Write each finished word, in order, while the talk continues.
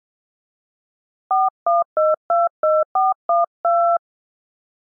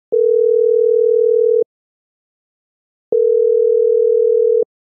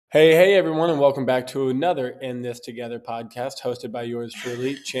Hey, everyone, and welcome back to another In This Together podcast hosted by yours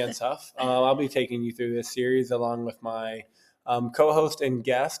truly, Chance Huff. I'll be taking you through this series along with my co-host and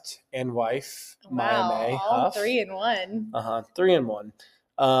guest and wife, Maya May all Huff. 3 in 1. 3 in 1.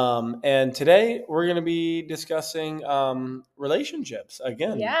 And today we're going to be discussing relationships.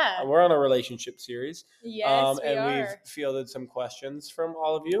 Again, Yeah. we're on a relationship series. Yes, we and are. we've fielded some questions from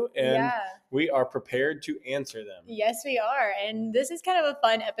all of you, and we are prepared to answer them. Yes, we are. And this is kind of a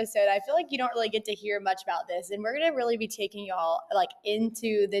fun episode. I feel like you don't really get to hear much about this. And we're going to really be taking y'all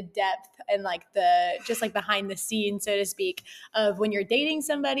into the depth and the behind the scenes, so to speak, of when you're dating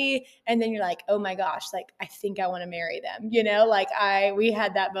somebody and then you're like, oh my gosh, I think I want to marry them. We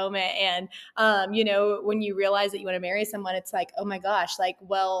had that moment. And, when you realize that you want to marry someone, it's like, oh my gosh,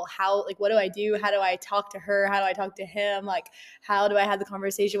 how, what do I do? How do I talk to her? How do I talk to him? How do I have the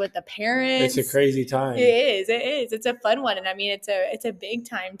conversation with the parents? It's a crazy time. It is. It's a fun one. And I mean, it's a big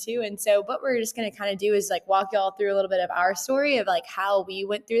time too. And so what we're just going to kind of do is walk y'all through a little bit of our story of how we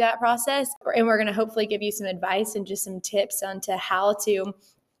went through that process. And we're going to hopefully give you some advice and just some tips onto how to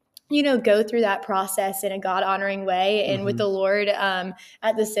go through that process in a God-honoring way and with the Lord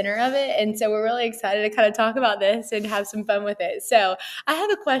at the center of it. And so we're really excited to kind of talk about this and have some fun with it. So I have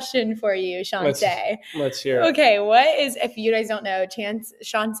a question for you, Chance. Let's hear it. Okay, if you guys don't know, Chance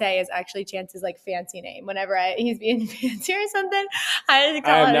is actually Chance's fancy name. Whenever he's being fancy or something, I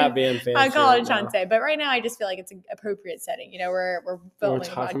not being fancy. I call it Chance. But right now I just feel like it's an appropriate setting. We're filming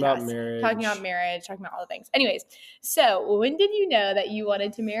talking a podcast, about marriage. Talking about all the things. Anyways, so when did you know that you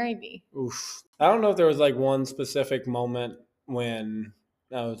wanted to marry me? Oof. I don't know if there was one specific moment when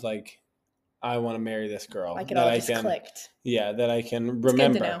I was like, I want to marry this girl. It all just clicked. Yeah, that I can remember. It's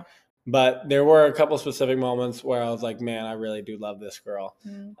good to know. But there were a couple specific moments where I was like, man, I really do love this girl.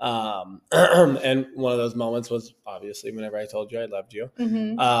 Mm-hmm. And one of those moments was obviously whenever I told you I loved you.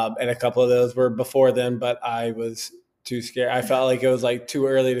 Mm-hmm. And a couple of those were before then, but I was too scared. I felt like it was too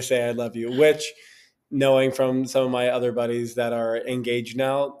early to say I love you, which, knowing from some of my other buddies that are engaged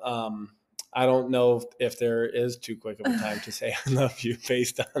now, I don't know if there is too quick of a time to say I love you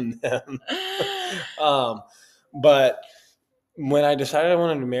based on them. But when I decided I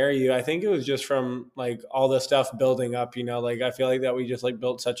wanted to marry you, I think it was just from all the stuff building up, I feel like that we just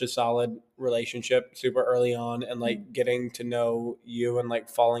built such a solid relationship super early on, and getting to know you and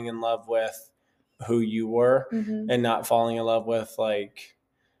falling in love with who you were, and not falling in love with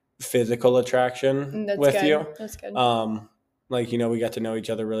physical attraction with you. That's good. We got to know each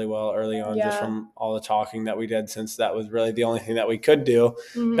other really well early on, just from all the talking that we did, since that was really the only thing that we could do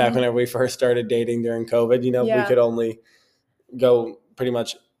back whenever we first started dating during COVID. We could only go pretty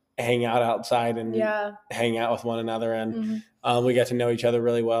much hang out outside and hang out with one another. And we got to know each other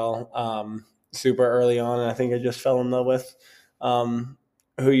really well super early on. And I think I just fell in love with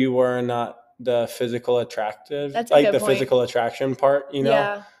who you were, and not the physical attractive, the physical attraction part,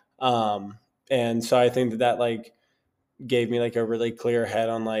 and so I think that gave me a really clear head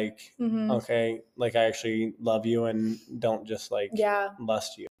on okay, I actually love you and don't just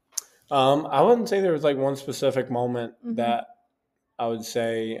lust you. I wouldn't say there was one specific moment that I would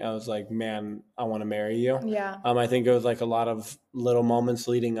say I was like, man, I want to marry you. Yeah. I think it was a lot of little moments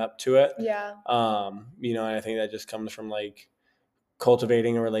leading up to it. Yeah. And I think that just comes from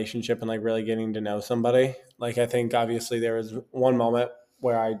cultivating a relationship and really getting to know somebody. I think obviously there was one moment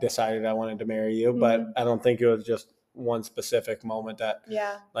where I decided I wanted to marry you, but I don't think it was just one specific moment that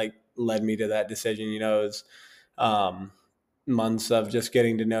led me to that decision. It was months of just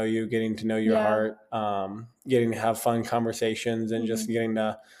getting to know you, getting to know your heart, getting to have fun conversations, and just getting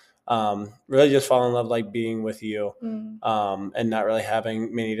to really just fall in love being with you, and not really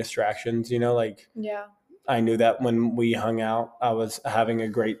having many distractions. I knew that when we hung out, I was having a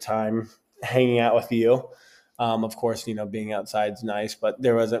great time hanging out with you. Of course, being outside is nice, but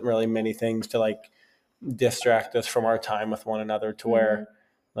there wasn't really many things to distract us from our time with one another, to where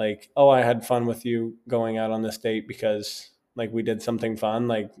I had fun with you going out on this date because we did something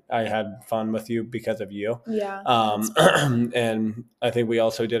fun. I had fun with you because of you. Yeah. And I think we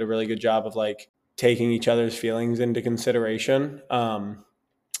also did a really good job of taking each other's feelings into consideration.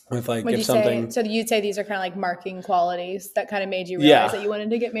 With if something, so you'd say these are kind of marking qualities that kind of made you realize that you wanted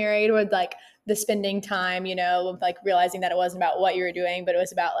to get married, with the spending time, with realizing that it wasn't about what you were doing, but it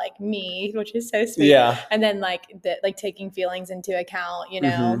was about me, which is so sweet. Yeah. And then taking feelings into account,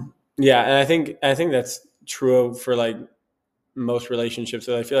 Yeah. And I think that's true for most relationships.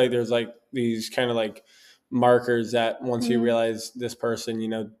 So I feel there's these kind of markers that once you realize this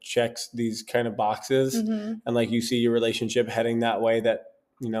person, checks these kind of boxes, and you see your relationship heading that way, that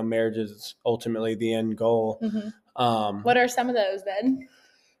marriage is ultimately the end goal. What are some of those then?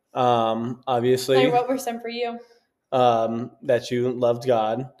 Obviously, Like, what were some for you? that you loved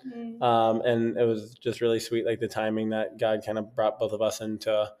God. Mm. And it was just really sweet, like the timing that God kind of brought both of us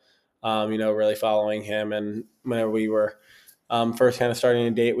into, really following him. And whenever we were first kind of starting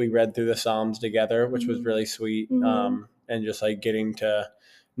to date, we read through the Psalms together, which was really sweet. And just like getting to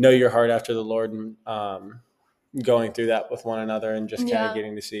know your heart after the Lord, and going through that with one another, and just kind of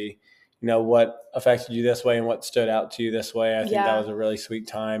getting to see, what affected you this way and what stood out to you this way. I think that was a really sweet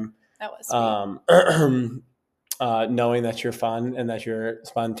time. That was sweet. Knowing that you're fun and that you're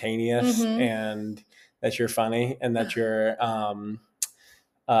spontaneous and that you're funny and that you're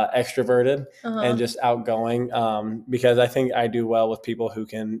extroverted and just outgoing, because I think I do well with people who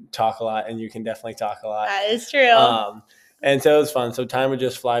can talk a lot, and you can definitely talk a lot. That is true. And so it was fun. So time would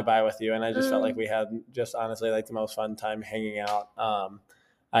just fly by with you, and I just felt like we had just honestly like the most fun time hanging out.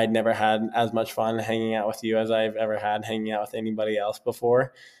 I'd never had as much fun hanging out with you as I've ever had hanging out with anybody else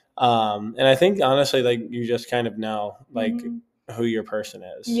before. And I think honestly, like you just kind of know like who your person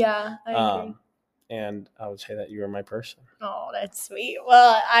is. Yeah, I agree. And I would say that you are my person. Oh, that's sweet.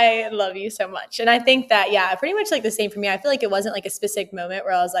 Well, I love you so much. And I think that, yeah, pretty much like the same for me. I feel like it wasn't like a specific moment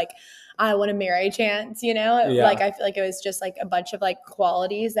where I was like, I want to marry Chance, Like, I feel like it was just like a bunch of like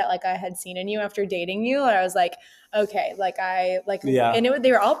qualities that like I had seen in you after dating you. And I was like, okay, like and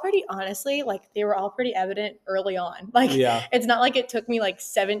they were all pretty, honestly, like they were all pretty evident early on. Like, it's not like it took me like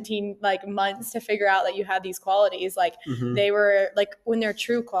 17 like months to figure out that you had these qualities. Like they were like, when they're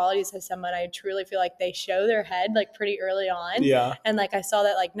true qualities of someone, I truly feel like they show their head like pretty early on. And like, I saw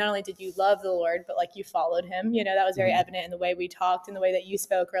that like, not only did you love the Lord, but like you followed him, that was very evident in the way we talked and the way that you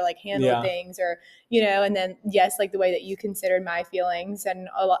spoke or like handled things, or, and then yes, like the way that you considered my feelings and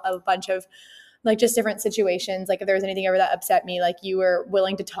a bunch of like just different situations. Like if there was anything ever that upset me, like you were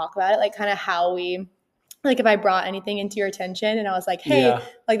willing to talk about it, like kind of how we, like if I brought anything into your attention and I was like, hey,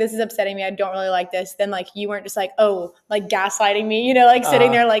 like this is upsetting me, I don't really like this, then like you weren't just like, oh, like gaslighting me, like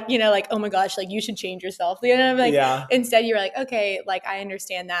sitting there like, like, oh my gosh, like you should change yourself. Like instead you were like, okay, like I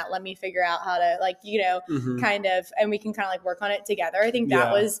understand that. Let me figure out how to like, kind of, and we can kind of like work on it together. I think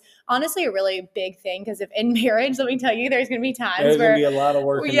that was honestly a really big thing, because if in marriage, let me tell you, there's gonna be times where there's gonna be a lot of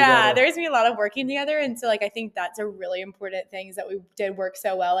working together. There's gonna be a lot of working together. And so like I think that's a really important thing, is that we did work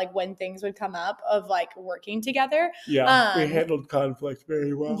so well, like when things would come up of like working together. We handled conflict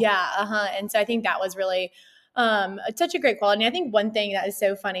very well. And so I think that was really such a great quality. And I think one thing that is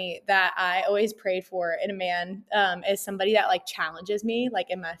so funny that I always prayed for in a man is somebody that like challenges me, like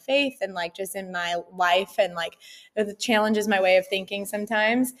in my faith and like just in my life, and like it challenges my way of thinking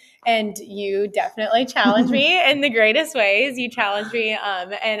sometimes. And you definitely challenge me in the greatest ways. You challenge me,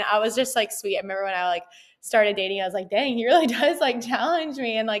 and I was just like sweet. I remember when I like started dating, I was like, dang, he really does like challenge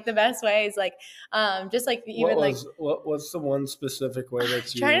me in like the best ways. Like, just like even what's the one specific way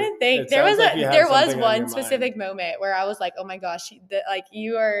that you trying to think? There was one specific moment where I was like, oh my gosh, like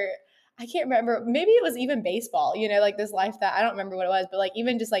you are. I can't remember. Maybe it was even baseball, like this life that I don't remember what it was, but like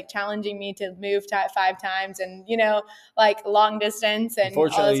even just like challenging me to move 5 times and, like long distance and all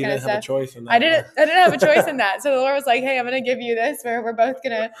this kind of stuff. Unfortunately, you didn't have a choice in that. I didn't have a choice in that. So the Lord was like, hey, I'm going to give you this where we're both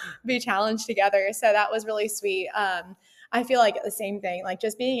going to be challenged together. So that was really sweet. I feel like the same thing, like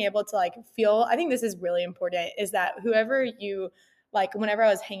just being able to like feel, I think this is really important, is that whoever you like, whenever I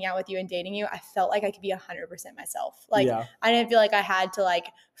was hanging out with you and dating you, I felt like I could be 100% myself. Like I didn't feel like I had to like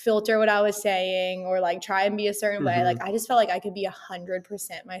filter what I was saying or like try and be a certain way. Like I just felt like I could be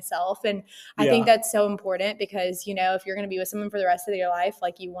 100% myself. And I think that's so important, because, if you're going to be with someone for the rest of your life,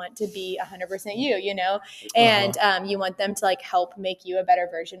 like you want to be 100% you, and you want them to like help make you a better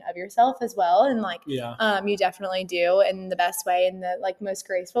version of yourself as well. And like, you definitely do in the best way, in the like most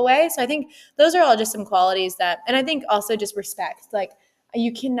graceful way. So I think those are all just some qualities that, and I think also just respect. Like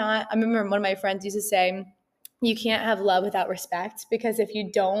you cannot, I remember one of my friends used to say, you can't have love without respect, because if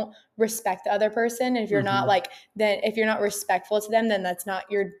you don't respect the other person, if you're not like, then if you're not respectful to them, then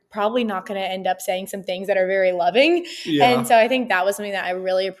you're probably not going to end up saying some things that are very loving. And so I think that was something that I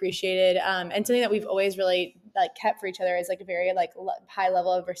really appreciated. And something that we've always really like kept for each other is like a very like high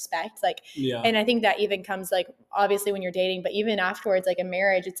level of respect. Like, and I think that even comes like obviously when you're dating, but even afterwards, like in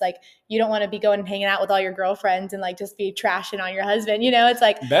marriage, it's like, you don't want to be going and hanging out with all your girlfriends and like just be trashing on your husband, it's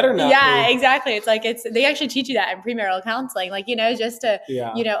like better not. Exactly. It's like, they actually teach you that in premarital counseling, like, just to,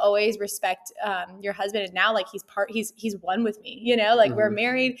 always respect your husband. And now like he's one with me, like we're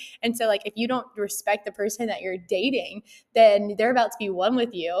married. And so like, if you don't respect the person that you're dating, then they're about to be one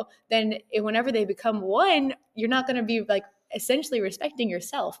with you. Then whenever they become one, you're not going to be like essentially respecting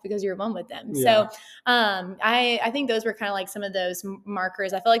yourself because you're one with them. Yeah. So I think those were kind of like some of those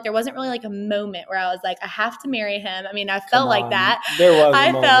markers. I feel like there wasn't really like a moment where I was like, I have to marry him. I mean, I felt like that. There was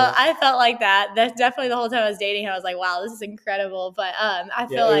a moment. I felt like that. That's definitely the whole time I was dating him. I was like, wow, this is incredible. But I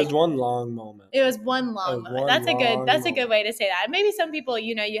feel like it was one long moment. It was one long moment. That's a good way to say that. Maybe some people,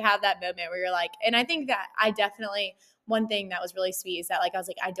 you have that moment where you're like, and I think that I definitely, one thing that was really sweet is that like I was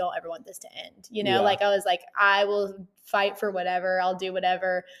like, I don't ever want this to end. Like I was like, I will fight for whatever, I'll do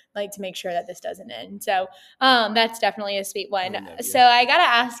whatever, like to make sure that this doesn't end. So that's definitely a sweet one. So I gotta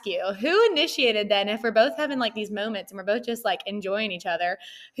ask you, who initiated then, if we're both having like these moments and we're both just like enjoying each other,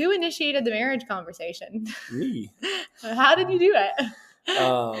 who initiated the marriage conversation? Me. How did you do it?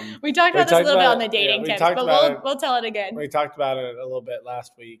 We talked about this a little bit on the dating tips, but we'll tell it again. We talked about it a little bit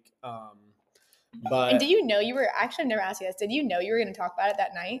last week. And did you know you were actually, I've never asked you this. Did you know you were going to talk about it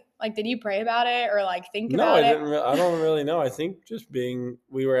that night? Like, did you pray about it or like think about it? No, I don't really know. I think just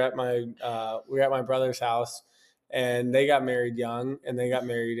we were at my brother's house, and they got married young, and they got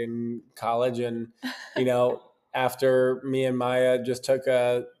married in college. And, after me and Maya just took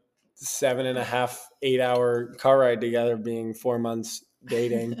a 7.5, 8-hour car ride together, being 4 months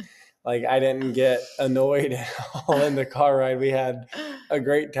dating, like I didn't get annoyed at all in the car ride. We had a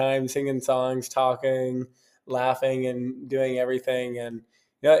great time singing songs, talking, laughing, and doing everything. And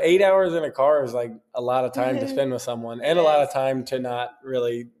 8 hours in a car is like a lot of time to spend with someone, and a lot of time to not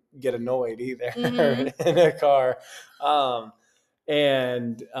really get annoyed either in a car. I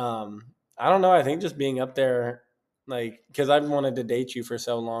don't know. I think just being up there, like, because I've wanted to date you for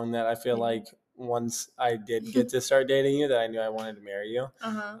so long that I feel like once I did get to start dating you, that I knew I wanted to marry you.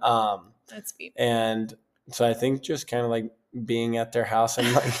 That's sweet. And so I think just kind of like being at their house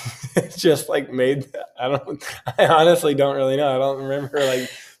and like just like I honestly don't really know. I don't remember like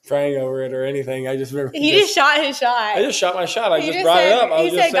praying over it or anything. I just remember he just shot his shot. I just shot my shot. I just brought it up.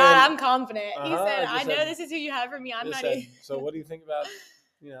 He said, God, I'm confident. He said, I know this is who you have for me. I'm not. So what do you think about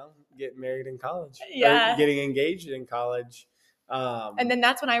getting married in college? Yeah, or getting engaged in college. And then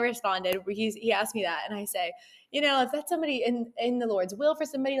that's when I responded. He asked me that, and I say, if that's somebody in the Lord's will for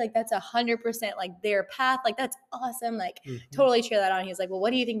somebody, like that's 100% like their path, like that's awesome, like totally cheer that on. He's like, well,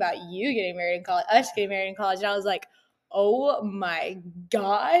 what do you think about you getting married in college, us getting married in college? And I was like, oh my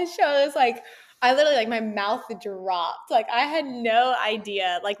gosh, I was like, I literally like my mouth dropped. Like I had no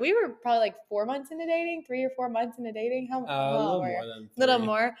idea. Like we were probably like 4 months into dating, 3 or 4 months into dating. How a little more than 3. Little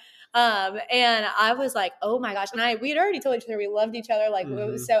more. And I was like, oh my gosh. And we had already told each other we loved each other. Like it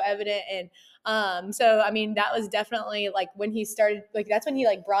was so evident. And so I mean that was definitely like when he started, like that's when he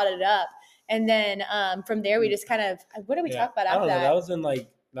like brought it up. And then from there we just kind of, what did we talk about after that? That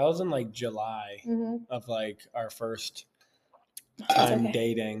was in like July of like our first time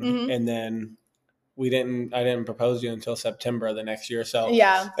dating. And then I didn't propose to you until September of the next year. So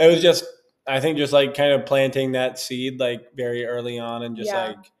yeah, it was just, I think just like kind of planting that seed like very early on, and just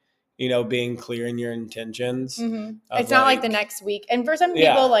like, being clear in your intentions. It's not like the next week. And for some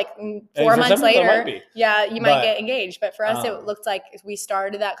people, like 4 months later, you might get engaged. But for us, it looked like we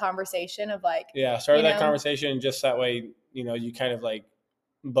started that conversation of like, that conversation. And just that way, you kind of like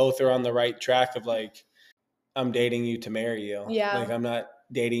both are on the right track of like, I'm dating you to marry you. Yeah. Like I'm not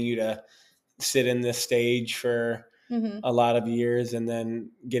dating you to sit in this stage for a lot of years and then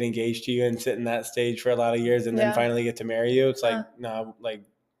get engaged to you and sit in that stage for a lot of years and then finally get to marry you. It's like, no, like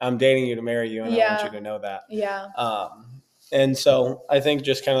I'm dating you to marry you, and I want you to know that. Yeah. And so I think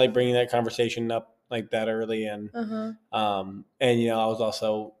just kind of like bringing that conversation up like that early, and I was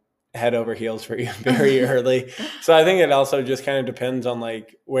also head over heels for you very early. So I think it also just kind of depends on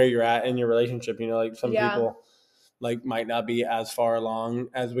like where you're at in your relationship. Like some people like might not be as far along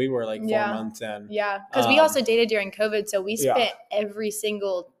as we were, like 4 months in. Yeah. Because we also dated during COVID. So we spent every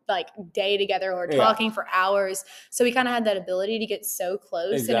single like day together or talking for hours. So we kind of had that ability to get so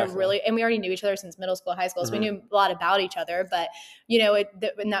close and we already knew each other since middle school, high school. So we knew a lot about each other, but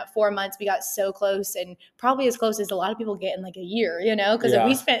in that 4 months we got so close, and probably as close as a lot of people get in like a year, because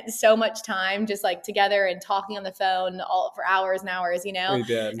we spent so much time just like together and talking on the phone all for hours and hours, We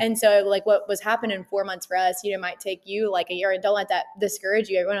did. And so like what was happening in 4 months for us, might take you like a year, and don't let that discourage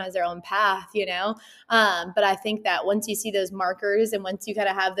you. Everyone has their own path, but I think that once you see those markers and once you kind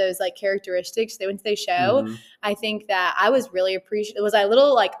of have those like characteristics once they show, I think that I was really appreciative. Was I a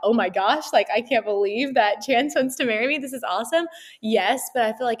little like, oh my gosh, like I can't believe that Chance wants to marry me, this is awesome? Yes, but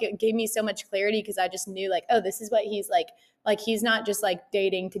I feel like it gave me so much clarity because I just knew like, oh, this is what he's like like he's not just like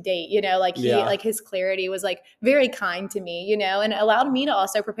dating to date, you know, like he Yeah. like his clarity was like very kind to me, you know, and it allowed me to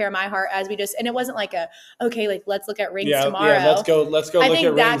also prepare my heart as we just, and it wasn't like a, okay, like let's look at rings tomorrow. Yeah, let's go I look think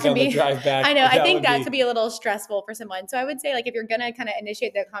at that rings could on the be, drive back. I know, I think that could be a little stressful for someone. So I would say like if you're gonna kind of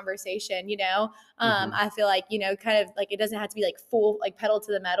initiate that conversation, you know, I feel like, you know, kind of like it doesn't have to be like full like pedal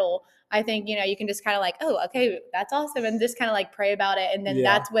to the metal. I think, you know, you can just kind of like, oh, okay, that's awesome. And just kind of like pray about it. And then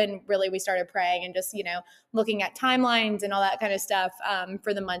that's when really we started praying and just, you know, looking at timelines and all that kind of stuff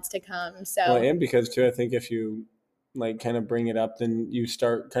for the months to come. So, well, and because too, I think if you like kind of bring it up, then you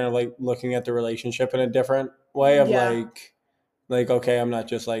start kind of like looking at the relationship in a different way of like, okay, I'm not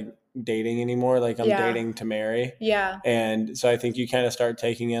just like dating anymore. Like I'm dating to marry. Yeah. And so I think you kind of start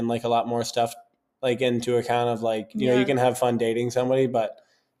taking in like a lot more stuff like into account of like, you know, you can have fun dating somebody, but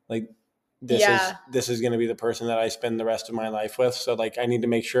like this is going to be the person that I spend the rest of my life with. So like, I need to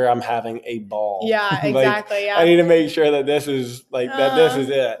make sure I'm having a ball. Yeah, exactly. I need to make sure that this is like, that this is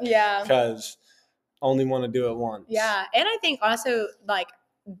it. Yeah. Because only want to do it once. Yeah. And I think also like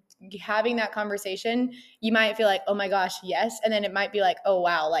having that conversation, you might feel like, oh my gosh, yes. And then it might be like, oh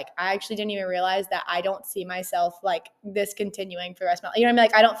wow, like I actually didn't even realize that I don't see myself like this continuing for the rest of my life. You know what I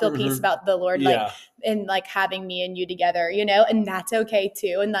mean? Like I don't feel peace about the Lord, like and like having me and you together, you know, and that's okay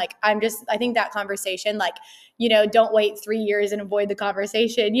too. And like I think that conversation, like, you know, don't wait 3 years and avoid the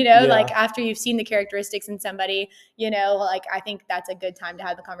conversation, you know, like after you've seen the characteristics in somebody, you know, like I think that's a good time to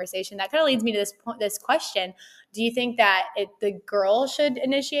have the conversation. That kind of leads me to this question. Do you think that the girl should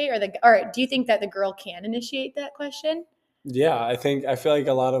initiate or do you think that the girl can initiate that question? Yeah, I feel like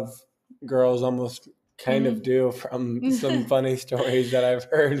a lot of girls almost kind of do from some funny stories that I've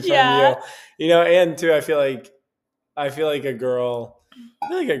heard from you. You know, and too, I feel like a girl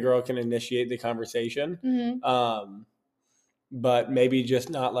can initiate the conversation. But maybe just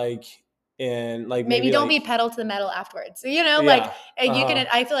not like in like maybe don't like, be pedal to the metal afterwards. So, you know, like you can,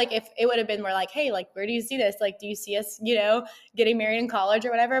 I feel like if it would have been more like, hey, like, where do you see this? Like, do you see us, you know, getting married in college or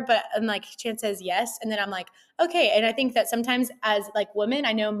whatever? But and like Chance says yes. And then I'm like, okay. And I think that sometimes as like women,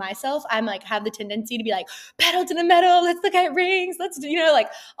 I know myself, I'm like have the tendency to be like pedal to the metal. Let's look at rings. Let's do, you know, like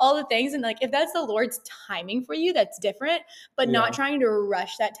all the things. And like, if that's the Lord's timing for you, that's different, but not trying to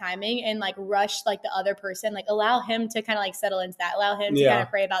rush that timing and like rush like the other person, like allow him to kind of like settle into that, allow him to kind of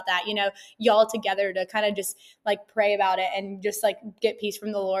pray about that, you know, y'all together to kind of just like pray about it and just like get peace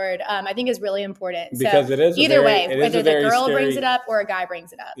from the Lord. I think is really important. Because so it is either way, whether the girl scary, brings it up or a guy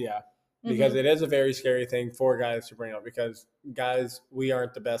brings it up. Yeah. Because it is a very scary thing for guys to bring up because guys, we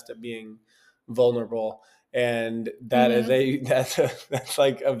aren't the best at being vulnerable. And that is that's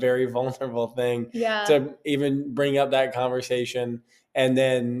like a very vulnerable thing to even bring up that conversation and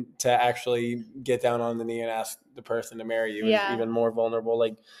then to actually get down on the knee and ask the person to marry you is even more vulnerable.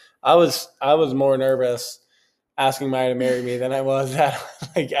 Like I was more nervous asking Maya to marry me than I was at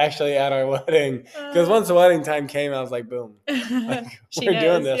like actually at our wedding. Because once the wedding time came, I was like, boom, like, we're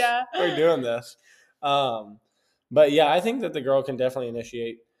doing this. Yeah. We're doing this. But yeah, I think that the girl can definitely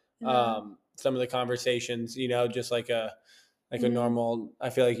initiate some of the conversations, you know, just like a normal,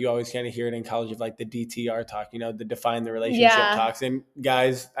 I feel like you always kind of hear it in college of like the DTR talk, you know, the define the relationship talks. And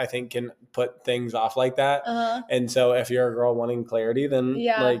guys, I think, can put things off like that. And so if you're a girl wanting clarity, then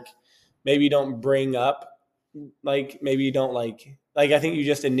like maybe don't bring up, like maybe you don't like I think you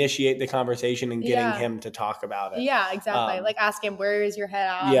just initiate the conversation and getting him to talk about it. Yeah, exactly. Like ask him, where is your head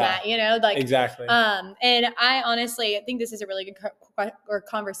on that? You know, like exactly. And I honestly, I think this is a really good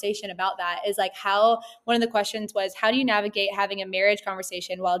conversation about that is like how one of the questions was, how do you navigate having a marriage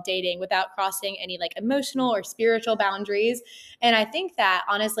conversation while dating without crossing any like emotional or spiritual boundaries? And I think that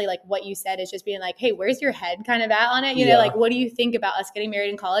honestly, like what you said is just being like, hey, where's your head kind of at on it? You know, like, what do you think about us getting married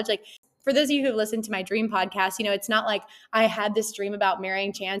in college? Like, for those of you who have listened to my dream podcast, you know, it's not like I had this dream about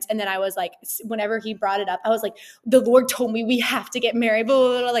marrying Chance. And then I was like, whenever he brought it up, I was like, the Lord told me we have to get married. Blah,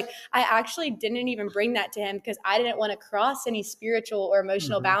 blah, blah. Like I actually didn't even bring that to him because I didn't want to cross any spiritual or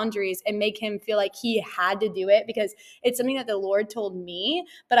emotional boundaries and make him feel like he had to do it because it's something that the Lord told me,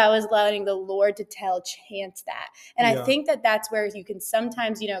 but I was letting the Lord to tell Chance that. And I think that that's where you can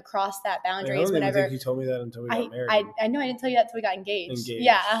sometimes, you know, cross that boundaries. I don't think you told me that until we got married. I know I didn't tell you that until we got engaged.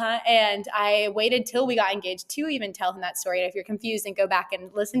 Yeah. And I waited till we got engaged to even tell him that story. And if you're confused, then go back and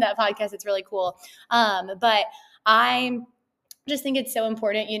listen to that podcast. It's really cool. But I just think it's so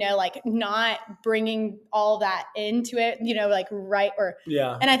important, you know, like not bringing all that into it, you know, like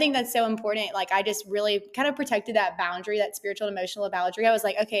and I think that's so important. Like I just really kind of protected that boundary, that spiritual and emotional boundary. I was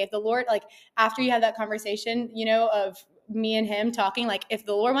like, okay, if the Lord, like after you have that conversation, you know, of me and him talking, like if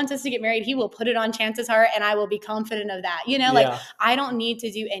the Lord wants us to get married, he will put it on Chance's heart and I will be confident of that, you know, like I don't need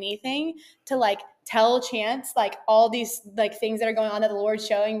to do anything to like tell Chance like all these like things that are going on that the Lord's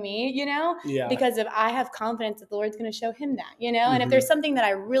showing me, you know, because if I have confidence that the Lord's going to show him that, you know, and if there's something that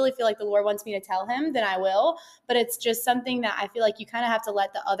I really feel like the Lord wants me to tell him, then I will. But it's just something that I feel like you kind of have to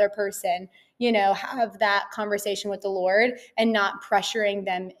let the other person, you know, have that conversation with the Lord and not pressuring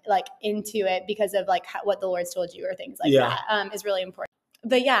them like into it because of like what the Lord's told you or things like that is really important.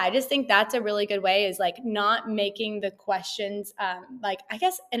 But yeah, I just think that's a really good way is like not making the questions like I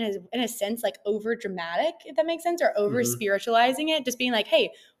guess in a sense like over dramatic, if that makes sense, or over spiritualizing it. Just being like, hey,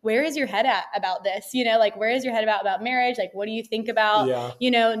 where is your head at about this? You know, like where is your head about marriage? Like what do you think about,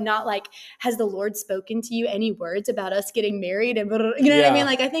 you know, not like has the Lord spoken to you any words about us getting married and you know what I mean?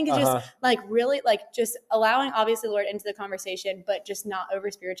 Like I think it's just like really like just allowing obviously the Lord into the conversation, but just not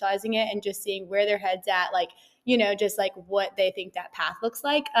over spiritualizing it and just seeing where their head's at, like, you know, just like what they think that path looks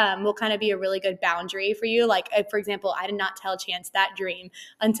like will kind of be a really good boundary for you. Like, for example, I did not tell Chance that dream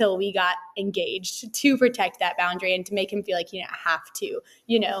until we got engaged to protect that boundary and to make him feel like he didn't have to,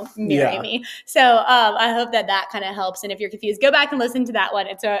 you know, marry me. So I hope that that kind of helps. And if you're confused, go back and listen to that one.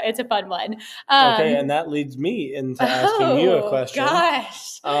 It's a fun one. Okay, and that leads me into asking you a question.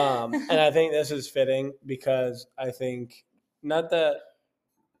 Gosh. And I think this is fitting because I think not that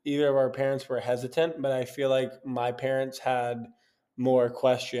either of our parents were hesitant, but I feel like my parents had more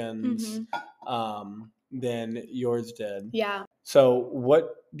questions than yours did. Yeah. So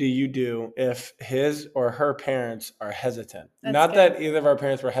what do you do if his or her parents are hesitant? That's not good. that either of our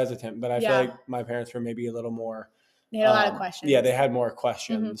parents were hesitant, but I feel like my parents were maybe a little more. They had a lot of questions. Yeah, they had more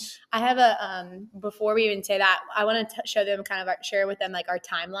questions. I have before we even say that, I want to show them kind of share with them like our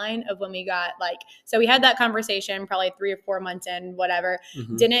timeline of when we got like, so we had that conversation probably 3 or 4 months in, whatever.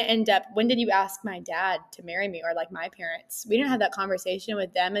 Didn't end up, when did you ask my dad to marry me or like my parents? We didn't have that conversation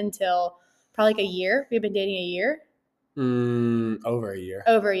with them until probably like a year. We've been dating a year. Over a year.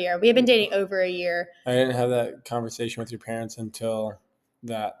 Over a year. We had been dating over a year. I didn't have that conversation with your parents until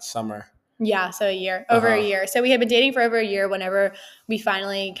that summer. Yeah, so a year, over a year. So we had been dating for over a year whenever we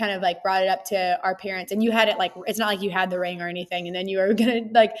finally kind of like brought it up to our parents. And you had it like, it's not like you had the ring or anything. And then you were going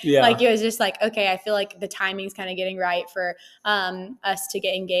to like it was just like, okay, I feel like the timing's kind of getting right for us to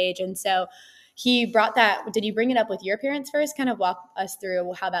get engaged. And so he brought that. Did you bring it up with your parents first? Kind of walk us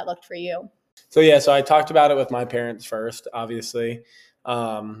through how that looked for you. So I talked about it with my parents first, obviously,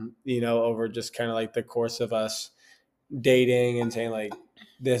 you know, over just kind of like the course of us dating and saying like,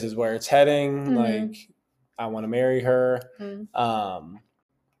 this is where it's heading. Like, I want to marry her.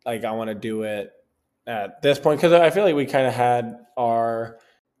 Like, I want to do it at this point. Cause I feel like we kind of had our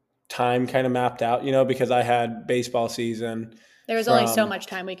time kind of mapped out, you know, because I had baseball season. There was only so much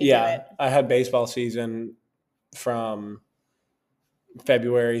time we could do it. I had baseball season from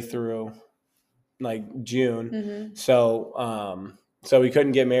February through like June. So we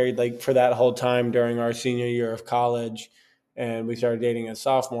couldn't get married like for that whole time during our senior year of college. And we started dating as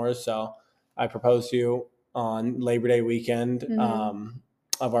sophomores. So I proposed to you on Labor Day weekend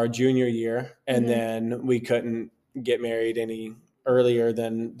of our junior year. And then we couldn't get married any earlier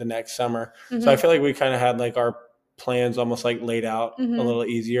than the next summer. So I feel like we kind of had like our plans almost like laid out a little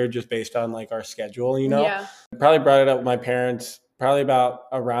easier just based on like our schedule, you know? I probably brought it up with my parents probably about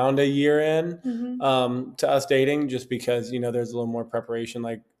around a year in to us dating, just because, you know, there's a little more preparation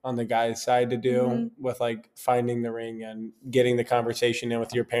like on the guy's side to do with like finding the ring and getting the conversation in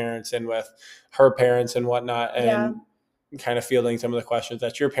with your parents and with her parents and whatnot, and kind of fielding some of the questions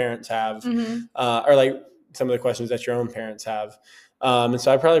that your parents have or like some of the questions that your own parents have. And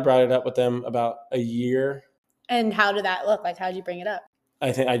so I probably brought it up with them about a year. And how did that look? Like, how did you bring it up?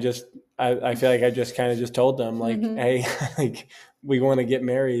 I think I feel like I just kind of just told them like, hey, like we want to get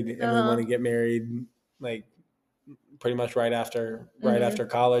married and we want to get married like pretty much right after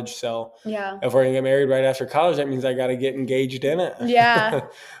college. So if we're gonna get married right after college, that means I got to get engaged in it. And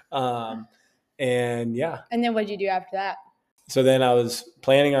then what did you do after that? So then I was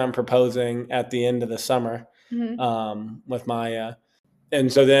planning on proposing at the end of the summer with Maia.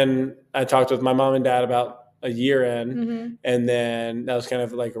 And so then I talked with my mom and dad about a year in, and then that was kind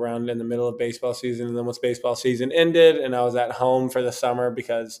of like around in the middle of baseball season. And then once baseball season ended and I was at home for the summer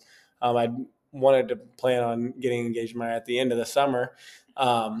because I wanted to plan on getting engaged to Maya at the end of the summer,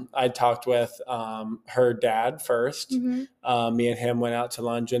 I talked with her dad first. Me and him went out to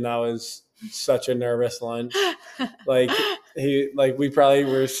lunch, and that was such a nervous lunch. We probably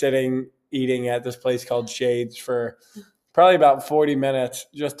were sitting eating at this place called Shades for probably about 40 minutes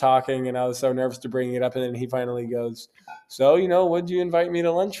just talking, and I was so nervous to bring it up. And then he finally goes, so, you know, what'd you invite me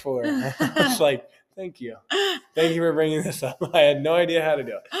to lunch for? I was like, thank you for bringing this up. I had no idea how to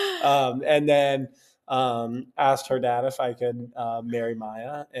do it. And then asked her dad if I could marry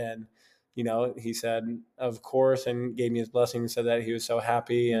Maya. And he said, of course, and gave me his blessing and said that he was so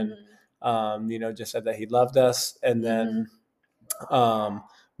happy and, just said that he loved us. And then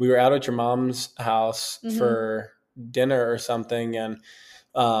we were out at your mom's house for dinner or something. And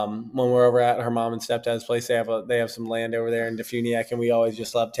when we're over at her mom and stepdad's place, they have some land over there in Defuniak, and we always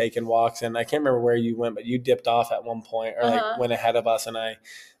just love taking walks. And I can't remember where you went, but you dipped off at one point or like went ahead of us, and I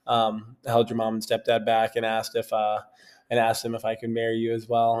held your mom and stepdad back and asked them if I could marry you as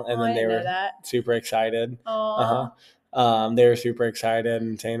well. And then they were super excited. They were super excited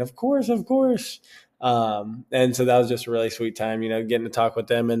and saying, of course. And so that was just a really sweet time, getting to talk with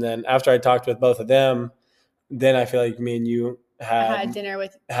them. And then after I talked with both of them, then I feel like me and you had dinner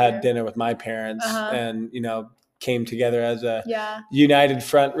with my parents and, came together as a united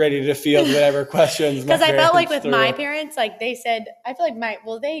front, ready to field whatever questions. Because I felt like with my parents, like they said, I feel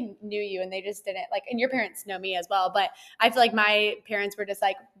like they knew you and they just didn't like, and your parents know me as well. But I feel like my parents were just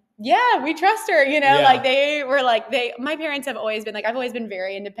like, yeah, we trust her, like they were like, my parents have always been like, I've always been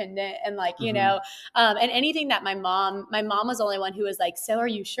very independent and like, and anything that my mom was the only one who was like, so are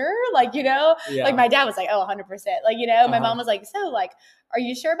you sure? Like, like my dad was like, oh, 100%. Like, my mom was like, so like, are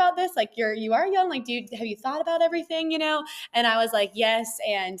you sure about this? Like you are young. Like, have you thought about everything, And I was like, yes.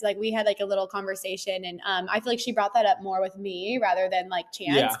 And like, we had like a little conversation and I feel like she brought that up more with me rather than like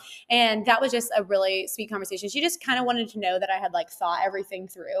Chance. Yeah. And that was just a really sweet conversation. She just kind of wanted to know that I had like thought everything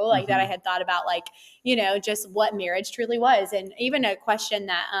through, like that I had thought about like, just what marriage truly was. And even a question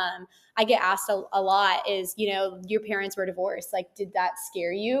that, I get asked a lot is, your parents were divorced. Like, did that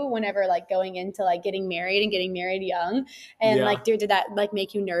scare you whenever like going into like getting married and getting married young? And like, did that like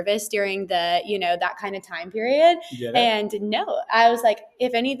make you nervous during the, that kind of time period? And no, I was like,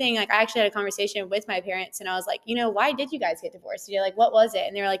 if anything, like I actually had a conversation with my parents and I was like, why did you guys get divorced? Like, what was it?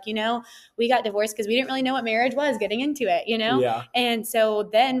 And they were like, we got divorced because we didn't really know what marriage was getting into it, Yeah. And so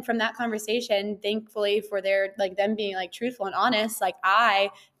then from that conversation, thankfully for them being like truthful and honest, like I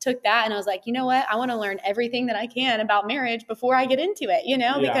took that and I was like, you know what? I want to learn everything that I can about marriage before I get into it,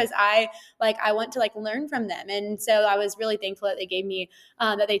 because I want to like learn from them. And so I was really thankful that they gave me,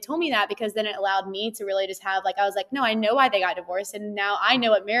 that they told me that, because then it allowed me to really just have I was like, no, I know why they got divorced and now I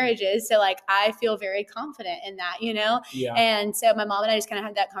know what marriage is. So like, I feel very confident in that, Yeah. And so my mom and I just kind of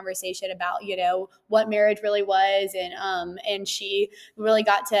had that conversation about, what marriage really was. And she really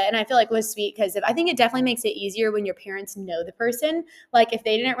got to, and I feel like it was sweet because I think it definitely makes it easier when your parents know the person. Like if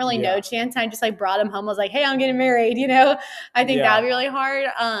they didn't really know Chance, I just like brought him home. I was like, hey, I'm getting married, I think that'd be really hard.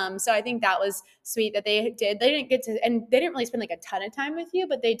 So I think that was sweet that they didn't get to, and they didn't really spend like a ton of time with you,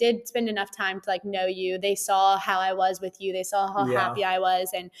 but they did spend enough time to like know you. They saw how I was with you. They saw how happy I was.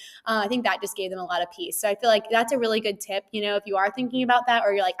 And I think that just gave them a lot of peace. So I feel like that's a really good tip. If you are thinking about that,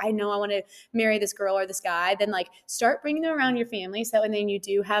 or you're like, I know I want to marry this girl or this guy, then like start bringing them around your family. So, and then you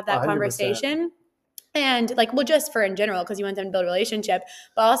do have that 100%. Conversation. And like, well, just for in general, because you want them to build a relationship,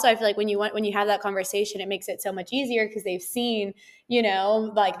 but also I feel like when you have that conversation, it makes it so much easier because they've seen,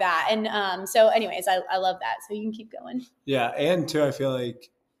 like that. And so anyways, I love that. So you can keep going. Yeah. And too, I feel like,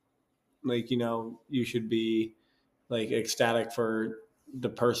 you should be like ecstatic for the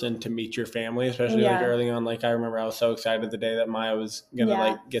person to meet your family, especially like early on. Like I remember I was so excited the day that Maya was gonna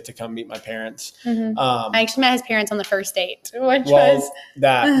like get to come meet my parents. I actually met his parents on the first date, which was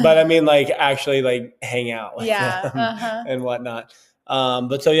that. But I mean, like actually like hang out with them and whatnot.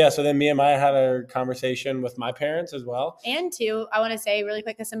 But so then me and Maya had a conversation with my parents as well. And too, I want to say really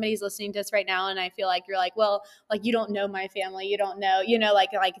quick, because somebody's listening to us right now and I feel like you're like, well, like you don't know my family, you don't know, like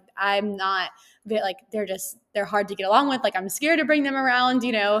I'm not, like they're hard to get along with. Like I'm scared to bring them around,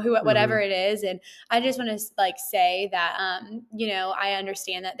 whatever it is. And I just want to like say that, I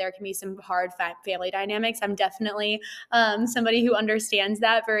understand that there can be some hard family dynamics. I'm definitely somebody who understands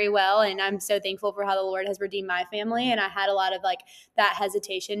that very well. And I'm so thankful for how the Lord has redeemed my family. And I had a lot of like that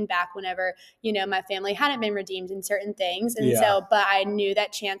hesitation back whenever, my family hadn't been redeemed in certain things. And so, but I knew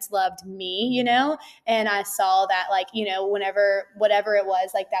that Chance loved me, and I saw that like, whenever, whatever it was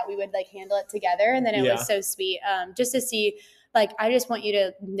like that, we would like handle it together. And then it was so sweet just to see, like, I just want you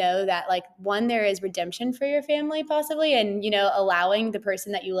to know that like, one, there is redemption for your family possibly. And, allowing the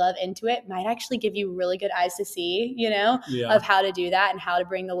person that you love into it might actually give you really good eyes to see, of how to do that and how to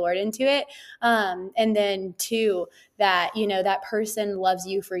bring the Lord into it. And then two, that, you know, that person loves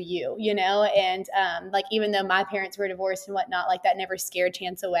you for you, you know, and like, even though my parents were divorced and whatnot, like that never scared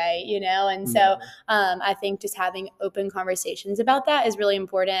Chance away, you know? And so I think just having open conversations about that is really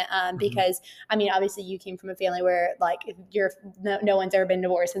important because, I mean, obviously you came from a family where like no one's ever been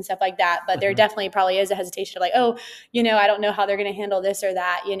divorced and stuff like that, but there definitely probably is a hesitation of like, oh, you know, I don't know how they're going to handle this or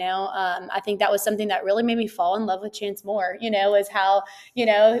that, you know? I think that was something that really made me fall in love with Chance more, you know, is how, you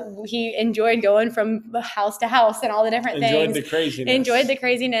know, he enjoyed going from house to house and all the different things. Enjoyed the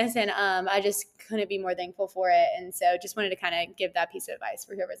craziness. And I just couldn't be more thankful for it. And so just wanted to kind of give that piece of advice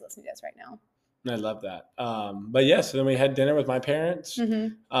for whoever's listening to us right now. I love that. But yes, so then we had dinner with my parents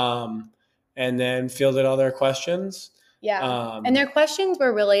and then fielded all their questions. Yeah. And their questions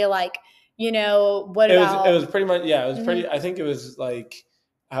were really like, you know, what it about... it was pretty much, yeah, it was pretty, I think it was like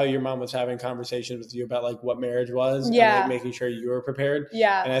how your mom was having conversations with you about like what marriage was and like making sure you were prepared.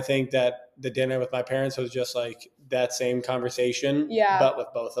 Yeah. And I think that the dinner with my parents was just like that same conversation, but with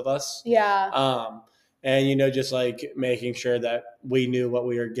both of us. Yeah. And, you know, just like making sure that we knew what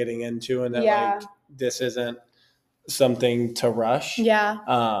we were getting into and that like this isn't something to rush. Yeah.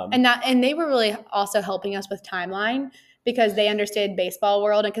 And they were really also helping us with timeline because they understood baseball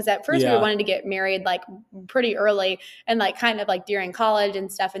world. And because at first we wanted to get married like pretty early and like kind of like during college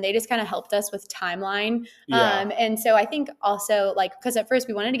and stuff. And they just kind of helped us with timeline. And so I think also like, because at first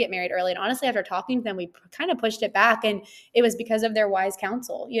we wanted to get married early. And honestly, after talking to them, we kind of pushed it back. And it was because of their wise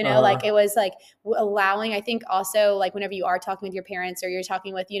counsel, you know, like it was like allowing, I think also like whenever you are talking with your parents or you're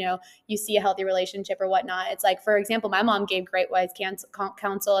talking with, you know, you see a healthy relationship or whatnot. It's like, for example, my mom gave great wise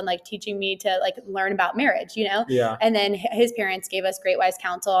counsel and like teaching me to like learn about marriage, you know? And then his parents gave us great wise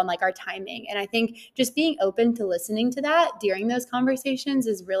counsel on like our timing. And I think just being open to listening to that during those conversations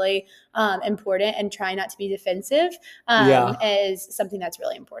is really important, and trying not to be defensive is something that's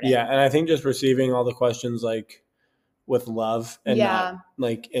really important. Yeah. And I think just receiving all the questions like with love and not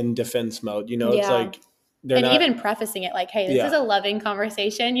like in defense mode, you know, it's like, even prefacing it like, hey, this is a loving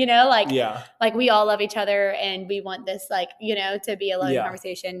conversation, you know, like, like we all love each other and we want this, like, you know, to be a loving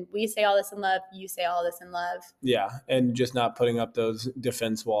conversation. We say all this in love. You say all this in love. Yeah. And just not putting up those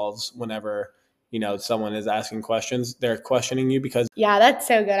defense walls whenever, you know, someone is asking questions, they're questioning you because. Yeah, that's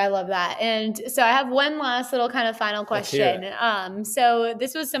so good. I love that. And so I have one last little kind of final question. So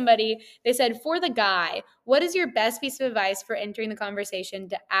this was somebody, they said, for the guy, what is your best piece of advice for entering the conversation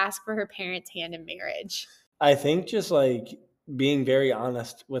to ask for her parents' hand in marriage? I think just like being very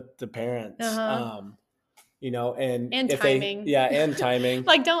honest with the parents. You know, and timing. And timing.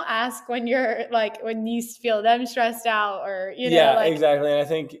 Like, don't ask when you're like, when you feel them stressed out or, you know, like. Exactly. And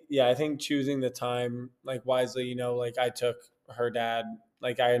I think choosing the time, like wisely, you know, like I took her dad,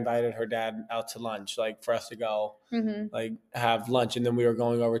 like I invited her dad out to lunch, like for us to go like have lunch. And then we were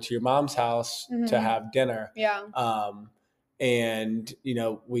going over to your mom's house to have dinner. And, you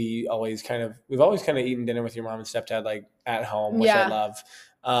know, we've always kind of eaten dinner with your mom and stepdad, like at home, which I love.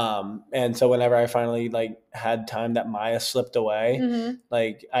 And so whenever I finally like had time that Maya slipped away,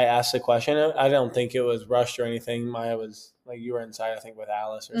 like I asked the question. I don't think it was rushed or anything. Maya was like, you were inside, I think with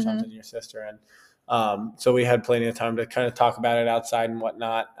Alice or something, your sister. And so we had plenty of time to kind of talk about it outside and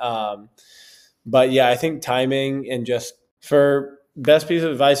whatnot. But yeah, I think timing and just for best piece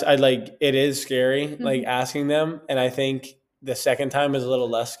of advice, it is scary, like asking them. And I think the second time is a little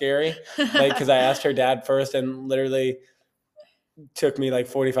less scary, like, cause I asked her dad first and literally took me like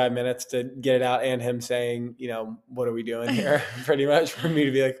 45 minutes to get it out and him saying, you know, what are we doing here? Pretty much for me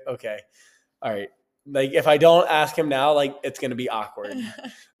to be like, okay, all right. Like if I don't ask him now, like it's going to be awkward.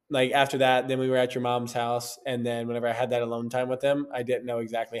 Like after that, then we were at your mom's house. And then whenever I had that alone time with them, I didn't know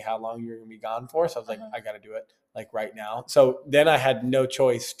exactly how long you were going to be gone for. So I was like, I got to do it like right now. So then I had no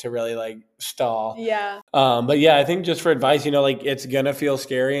choice to really like stall. But yeah, I think just for advice, you know, like it's going to feel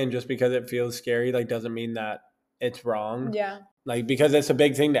scary. And just because it feels scary, like doesn't mean that it's wrong. Like, because it's a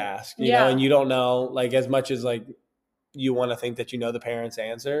big thing to ask, you know, and you don't know, like, as much as like you want to think that, you know, the parents'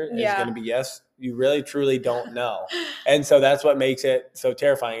 answer is going to be yes, you really truly don't know. And so that's what makes it so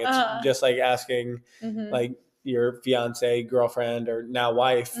terrifying. It's just like asking like your fiance, girlfriend, or now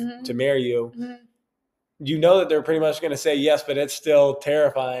wife to marry you. You know that they're pretty much going to say yes, but it's still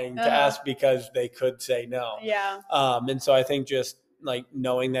terrifying to ask because they could say no. And so I think just like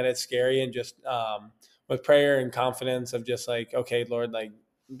knowing that it's scary and just with prayer and confidence of just like, okay, Lord, like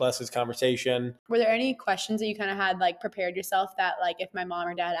bless this conversation. Were there any questions that you kind of had like prepared yourself that like if my mom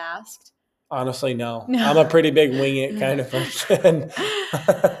or dad asked? Honestly, no. No. I'm a pretty big wing it kind of person.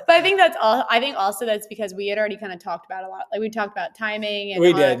 But I think that's all. I think also that's because we had already kind of talked about a lot. Like we talked about timing and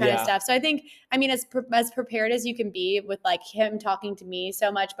We all that did, kind of yeah. stuff. So I think, I mean, as prepared as you can be with like him talking to me so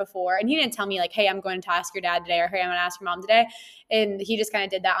much before, and he didn't tell me like, hey, I'm going to ask your dad today, or hey, I'm going to ask your mom today. And he just kind of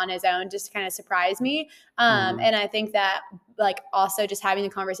did that on his own, just to kind of surprise me. And I think that like also just having the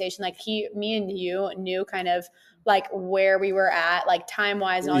conversation, like me and you knew kind of like where we were at, like time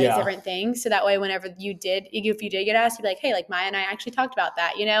wise and all these different things. So that way, whenever if you did get asked, you'd be like, hey, like Maya and I actually talked about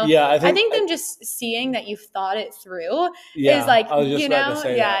that, you know? Yeah, I think them just seeing that you've thought it through yeah, is like, I was just you about know, to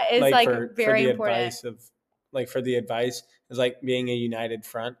say yeah, that. it's like for very the important. advice of for the advice is like being a united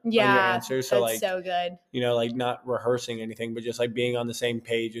front on your Yeah, answers. So that's like, so good. you know, like not rehearsing anything, but just like being on the same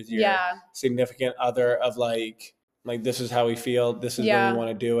page with your Yeah. significant other of like this is how we feel. This is when we want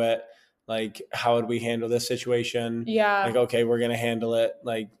to do it. Like, how would we handle this situation? Yeah. Like, okay, we're going to handle it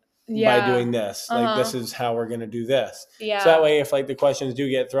like by Yeah. doing this. Like, this is how we're going to do this. Yeah. So that way, if like the questions do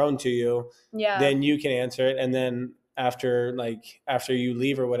get thrown to you, Yeah. then you can answer it. And then after you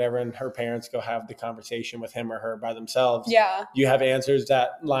leave or whatever, and her parents go have the conversation with him or her by themselves, Yeah. you have answers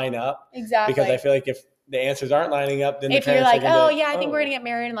that line up. Exactly. Because I feel like if the answers aren't lining up, then if the you're parents like, are oh be yeah, I think we're gonna get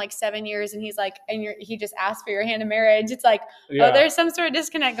married in like 7 years, and he's like, and he just asked for your hand in marriage, it's like, oh, there's some sort of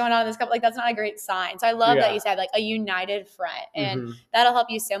disconnect going on in this couple. Like that's not a great sign. So I love that you said like a united front, and that'll help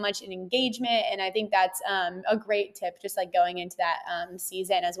you so much in engagement. And I think that's a great tip, just like going into that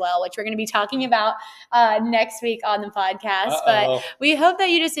season as well, which we're gonna be talking about next week on the podcast. But we hope that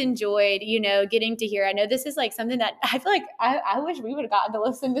you just enjoyed, you know, getting to hear. I know this is like something that I feel like I wish we would have gotten to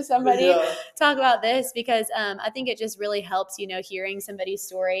listen to somebody talk about this, because I think it just really helps, you know, hearing somebody's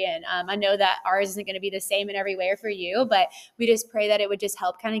story. And I know that ours isn't going to be the same in every way for you, but we just pray that it would just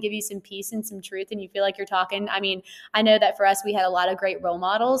help kind of give you some peace and some truth, and you feel like you're talking. I mean, I know that for us, we had a lot of great role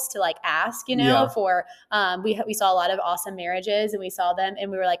models to like ask, you know, for we saw a lot of awesome marriages, and we saw them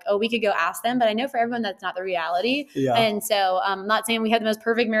and we were like, oh, we could go ask them. But I know for everyone that's not the reality. And so I'm not saying we had the most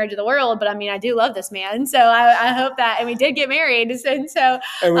perfect marriage in the world, but I mean, I do love this man. So I hope that, and we did get married. And so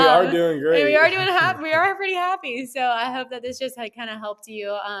and we are doing great. And we are doing we are pretty happy. So I hope that this just like kind of helped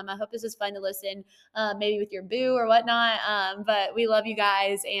you. I hope this was fun to listen, maybe with your boo or whatnot. But we love you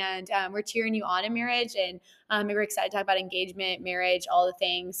guys, and we're cheering you on in marriage. And we're excited to talk about engagement, marriage, all the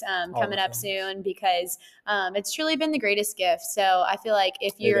things coming up soon, because it's truly been the greatest gift. So I feel like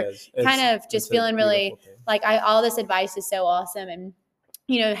if you're kind of just feeling really like all this advice is so awesome, and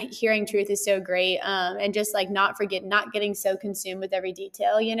you know, hearing truth is so great. And just like not getting so consumed with every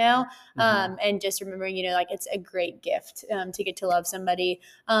detail, you know, and just remembering, you know, like it's a great gift to get to love somebody.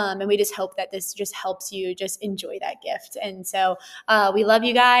 And we just hope that this just helps you just enjoy that gift. And so we love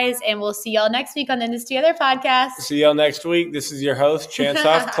you guys, and we'll see y'all next week on the This Together podcast. See y'all next week. This is your host, Chance,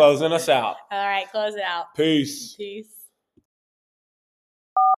 closing us out. All right, close it out. Peace. Peace.